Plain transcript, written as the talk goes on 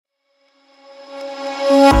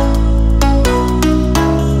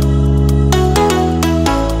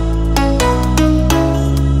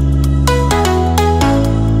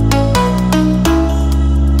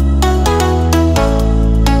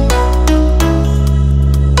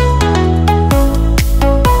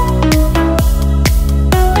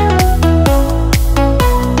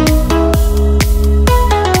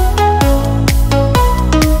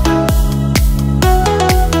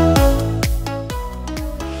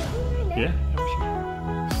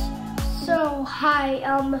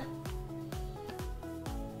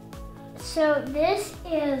So this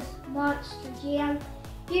is Monster Jam.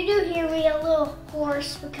 You do hear me a little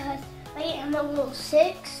hoarse because I am a little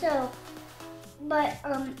sick, but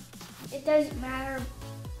it doesn't matter.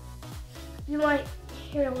 You might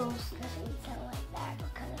hear a little sniffing sound like that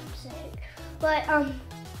because I'm sick. But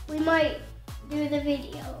we might do the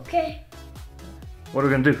video, okay? What are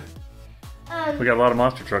we gonna do? We got a lot of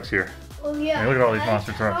monster trucks here. Oh yeah. Hey, look at all these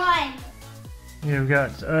monster trucks. You've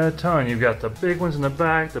got a ton. You've got the big ones in the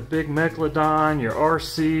back, the big Megalodon, your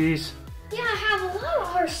RCs. Yeah, I have a lot of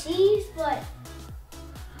RCs, but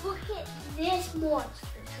look at this monster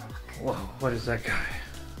truck. Whoa, what is that guy?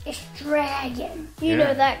 It's Dragon. You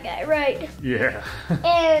know that guy, right? Yeah.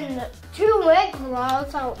 And two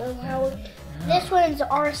Megalodons, I don't know how. This one's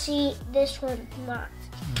RC, this one's not.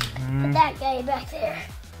 But that guy back there.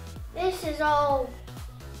 This is all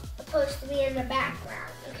supposed to be in the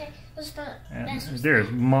background, okay? Let's not mess with There's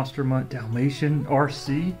Monster Mutt Dalmatian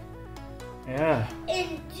RC. Yeah.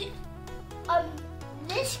 And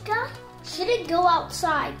this guy shouldn't go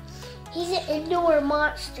outside. He's an indoor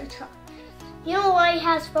monster truck. You know why he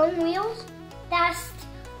has foam wheels? That's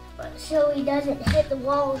so he doesn't hit the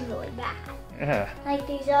walls really bad. Yeah. Like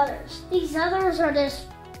these others. These others are just,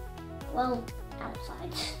 well,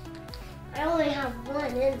 outside. I only have one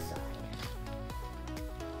inside.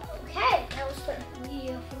 Okay, now we'll start the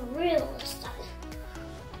video for real this time.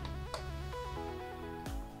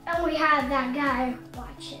 And we have that guy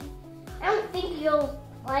watching. I don't think you'll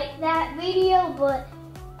like that video, but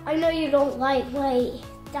I know you don't like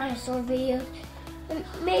dinosaur videos. And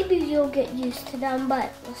maybe you'll get used to them, but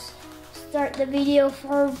let's start the video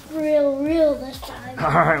for real this time.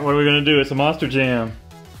 Alright, what are we gonna do? It's a Monster Jam.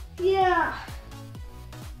 Yeah.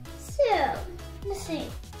 So, let's see.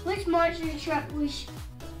 Which monster truck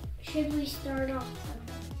should we start off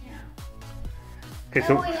with now? Okay,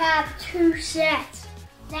 so we have two sets.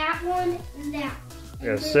 That one and that. We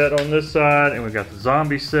got a set on this side, and we've got the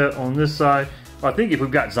zombie set on this side. Well, I think if we've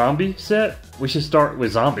got zombie set, we should start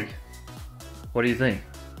with zombie. What do you think?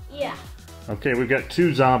 Yeah. Okay, we've got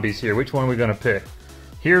two zombies here. Which one are we gonna pick?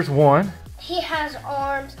 Here's one. He has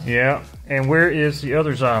arms. Yeah, and where is the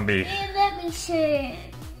other zombie? And let me see.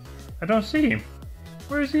 I don't see him.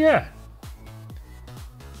 Where is he at?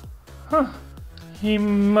 Huh. He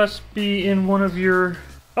must be in one of your...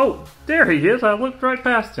 Oh, there he is. I looked right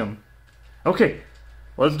past him. Okay,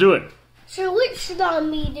 let's do it. So which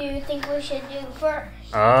zombie do you think we should do first?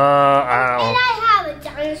 And I have a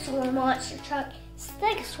dinosaur monster truck.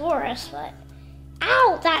 Stegosaurus, but...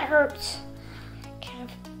 Ow, that hurts. Kind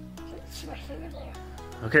of hurts my finger there.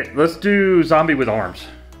 Okay, let's do zombie with arms.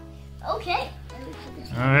 Okay.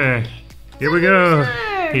 Alright, here we go.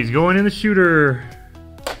 He's going in the shooter.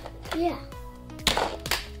 Yeah.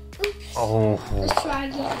 Oops. Oh. Let's try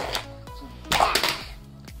again.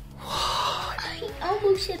 He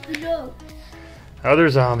almost hit the nose. Other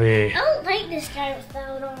zombie. I don't like this guy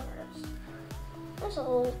without arms. That's a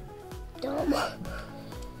little dumb.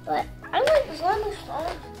 But I like this one with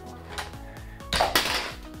arms.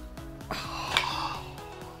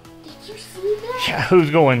 Did you see that? Yeah, who's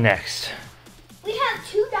going next? We have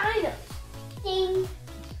two dinos. Ding.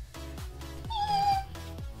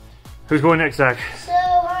 Who's going next, Zach? So,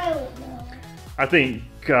 I don't know. I think,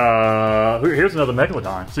 here's another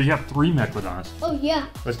Megalodon. So you have three Megalodons. Oh, yeah.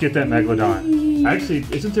 Let's get that Megalodon. Actually,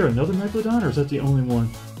 isn't there another Megalodon, or is that the only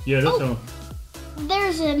one? Yeah, that's the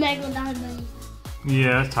There's a Megalodon bunny.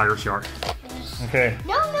 Yeah, that's Tiger Shark. Yes. Okay.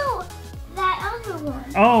 No, that other one.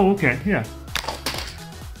 Oh, okay, yeah.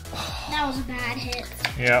 That was a bad hit.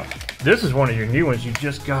 Yeah. This is one of your new ones you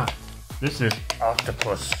just got. This is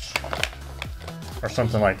Octopus. Or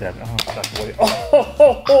something like that. Oh, that's the way.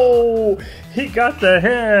 Oh, he got the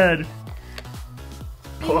head.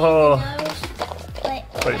 Oh,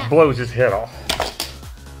 but it blows his head off.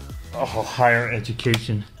 Oh, higher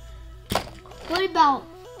education. What about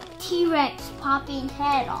T-Rex popping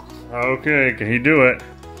head off? Okay, can he do it?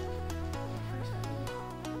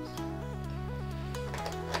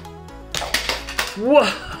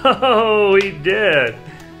 Whoa, he did.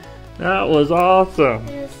 That was awesome.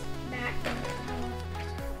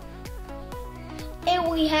 And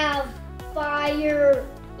we have Fire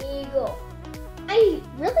Eagle. I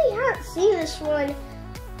really haven't seen this one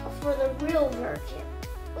for the real version.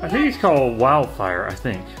 I think he's called Wildfire, I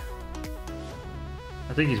think.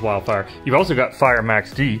 I think he's Wildfire. You've also got Fire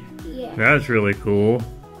Max D. Yeah. That's really cool.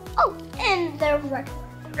 Oh, and the regular.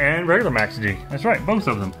 And regular Max D. That's right, both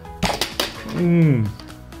of them. Mmm.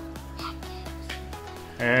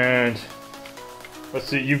 And let's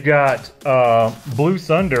see, you've got Blue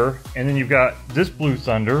Thunder, and then you've got this Blue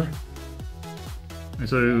Thunder. And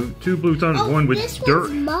so 2 Blue Thunders, one with this dirt.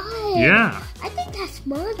 One's mud. Yeah. I think that's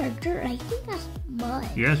mud or dirt. I think that's mud.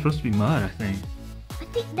 Yeah, it's supposed to be mud, I think. I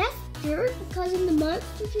think that's dirt because in the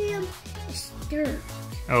Monster Jam, it's dirt.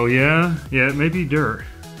 Oh yeah? Yeah, it may be dirt.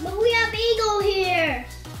 But we have Eagle here.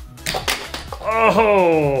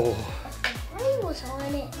 Oh! The brain was on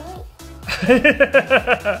it, Mike.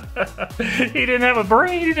 He didn't have a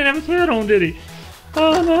brain, he didn't have his head on, did he?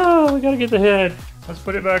 Oh no, we gotta get the head. Let's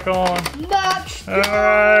put it back on. Max D!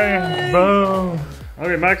 Alright, boom.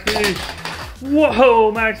 Okay, Max D.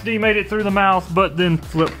 Whoa, Max D made it through the mouth, but then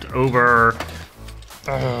flipped over.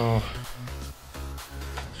 Oh.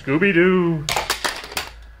 Scooby-Doo.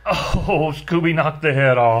 Oh, Scooby knocked the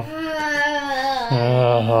head off.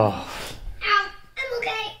 Ow, I'm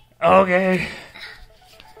okay. Okay.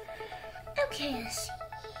 Okay, let's see.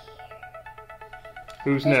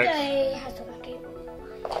 Who's This next? guy has a lucky one.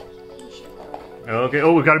 Okay,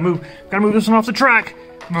 oh, we gotta move this one off the track.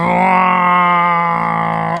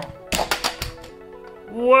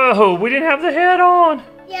 Whoa, we didn't have the head on.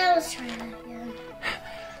 Yeah, let's try that again.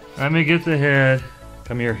 Let me get the head.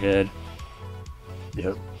 Come here, head.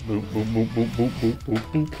 Yep. Boop, boop, boop, boop, boop, boop, boop,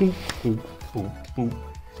 boop, boop, boop, boop, boop.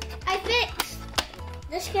 I fixed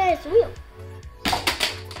this guy's wheel.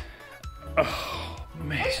 Oh,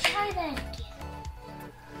 man. Let's try that again.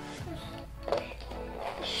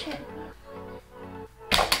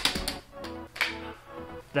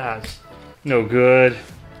 That's no good.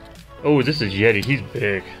 Oh, this is Yeti. He's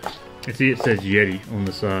big. I see it says Yeti on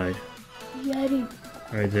the side. Yeti.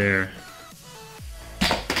 Right there.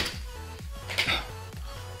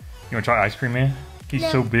 You wanna try Ice Cream Man? He's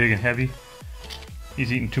so big and heavy.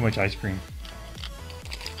 He's eating too much ice cream.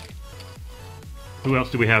 Who else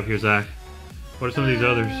do we have here, Zach? What are some of these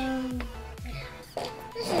others?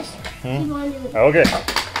 This is Okay.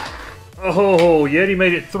 Oh, Yeti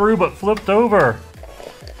made it through but flipped over.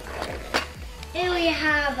 And we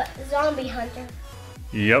have Zombie Hunter.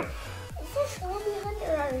 Yep. Is this Zombie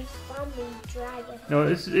Hunter or Zombie Dragon? No,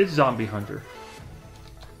 it's Zombie Hunter.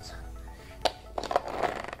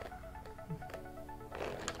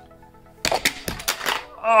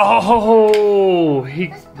 Oh,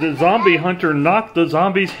 the Zombie Hunter knocked the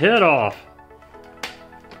zombie's head off.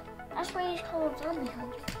 That's why he's called Zombie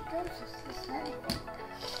Hunter.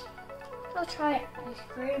 I'll try it. Ice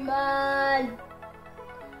cream man.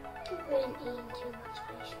 You've been eating too much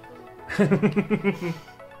ice cream.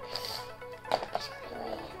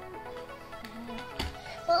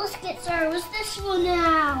 Well, let's get started with this one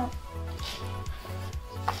now.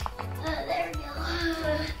 There we go. I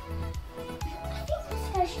think this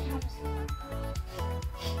guy should have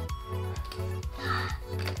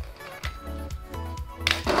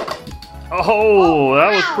Oh,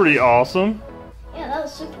 that was pretty awesome. Yeah, that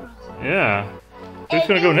was super awesome. Yeah. Who's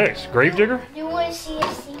gonna go next? Gravedigger? Do you want to see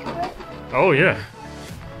a secret? Oh, yeah.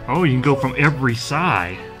 Oh, you can go from every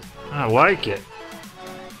side. I like it.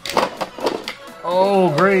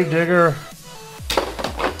 Oh, Gravedigger.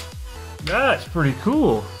 That's pretty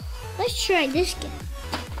cool. Let's try this guy.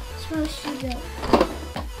 It's supposed to go.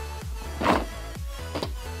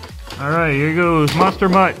 Alright, here goes Monster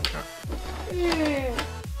Mutt.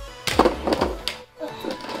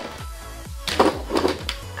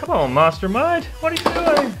 Come on, Monster Mutt. What are you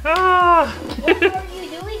doing? Ah! What are you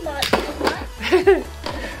doing, Monster Mutt?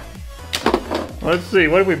 Let's see.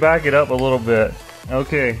 What if we back it up a little bit?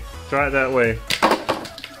 Okay, try it that way.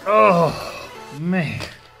 Oh, man.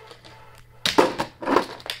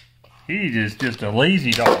 He is just a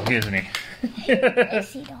lazy dog, isn't he?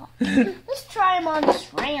 Lazy dog. Let's try him on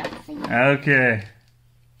this ramp thing. Okay.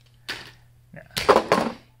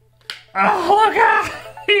 Oh, look out!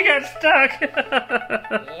 He got stuck.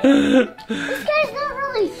 This guy's not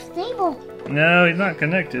really stable. No, he's not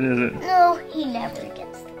connected, is it? No, he never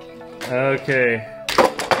gets connected. Okay.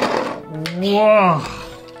 Whoa.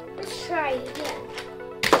 Let's try it again.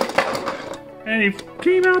 And he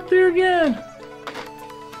came out there again.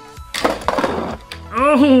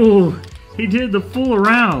 Oh, he did the full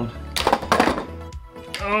around.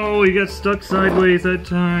 Oh, he got stuck sideways that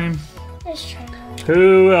time. Let's try it.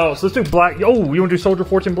 Who else? Let's do Black. Oh, you want to do Soldier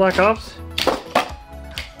Fortune Black Ops?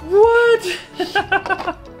 What?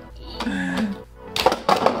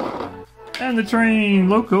 And the train,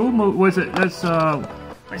 was it? That's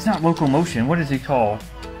it's not locomotion. What is he called?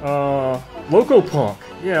 Loco Punk.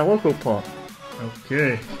 Yeah, Loco Punk.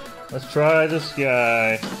 Okay, let's try this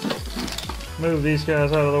guy. Move these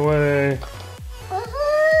guys out of the way.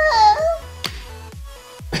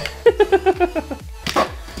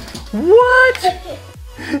 What?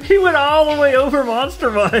 He went all the way over Monster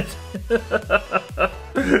Mutt.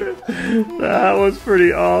 That was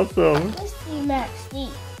pretty awesome. Let's see Max D.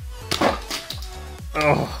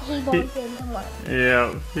 Oh, He bumped into one.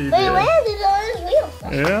 yeah, he They did. landed on his wheels.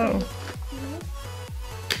 Yeah.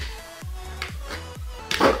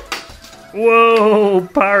 Whoa,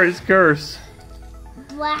 Pirate's Curse.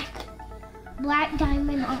 Black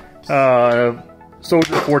Diamond Arms.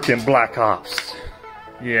 Soldier Fortune Black Ops.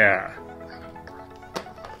 Yeah.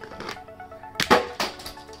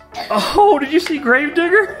 Oh, did you see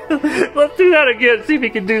Gravedigger? Let's do that again. See if he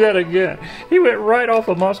can do that again. He went right off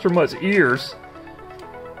of Monster Mutt's ears.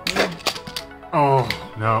 Oh,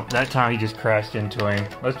 no. That time he just crashed into him.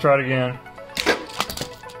 Let's try it again.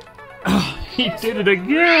 Oh, he did it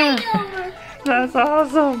again. That's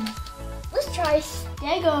awesome. Let's try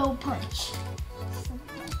Stego Punch.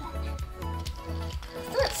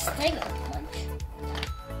 Let's Stego Punch.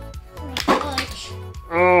 Punch.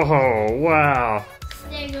 Oh, wow.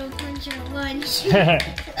 Stego Punch or lunch.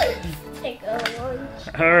 Stego Lunch.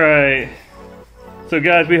 Alright. So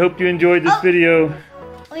guys, we hope you enjoyed this video.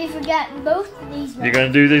 We forgot both of these. You're going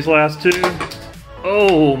to do these last two?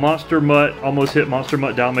 Oh, Monster Mutt almost hit Monster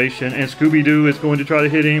Mutt Dalmatian, and Scooby-Doo is going to try to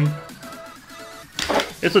hit him.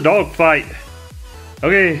 It's a dog fight.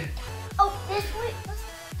 Okay. Oh, this way. Let's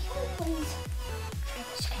kill him, please. Try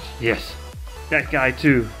this guy. Yes. That guy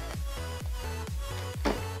too.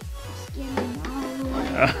 Skin him all the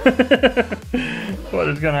way. What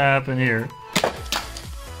is going to happen here?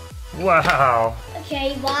 Wow.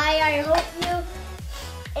 Okay, bye. I hope you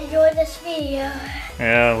enjoyed this video.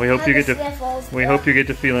 Yeah, we hope you get to Sniffles, hope you get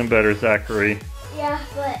to feeling better, Zachary. Yeah,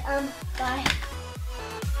 but bye.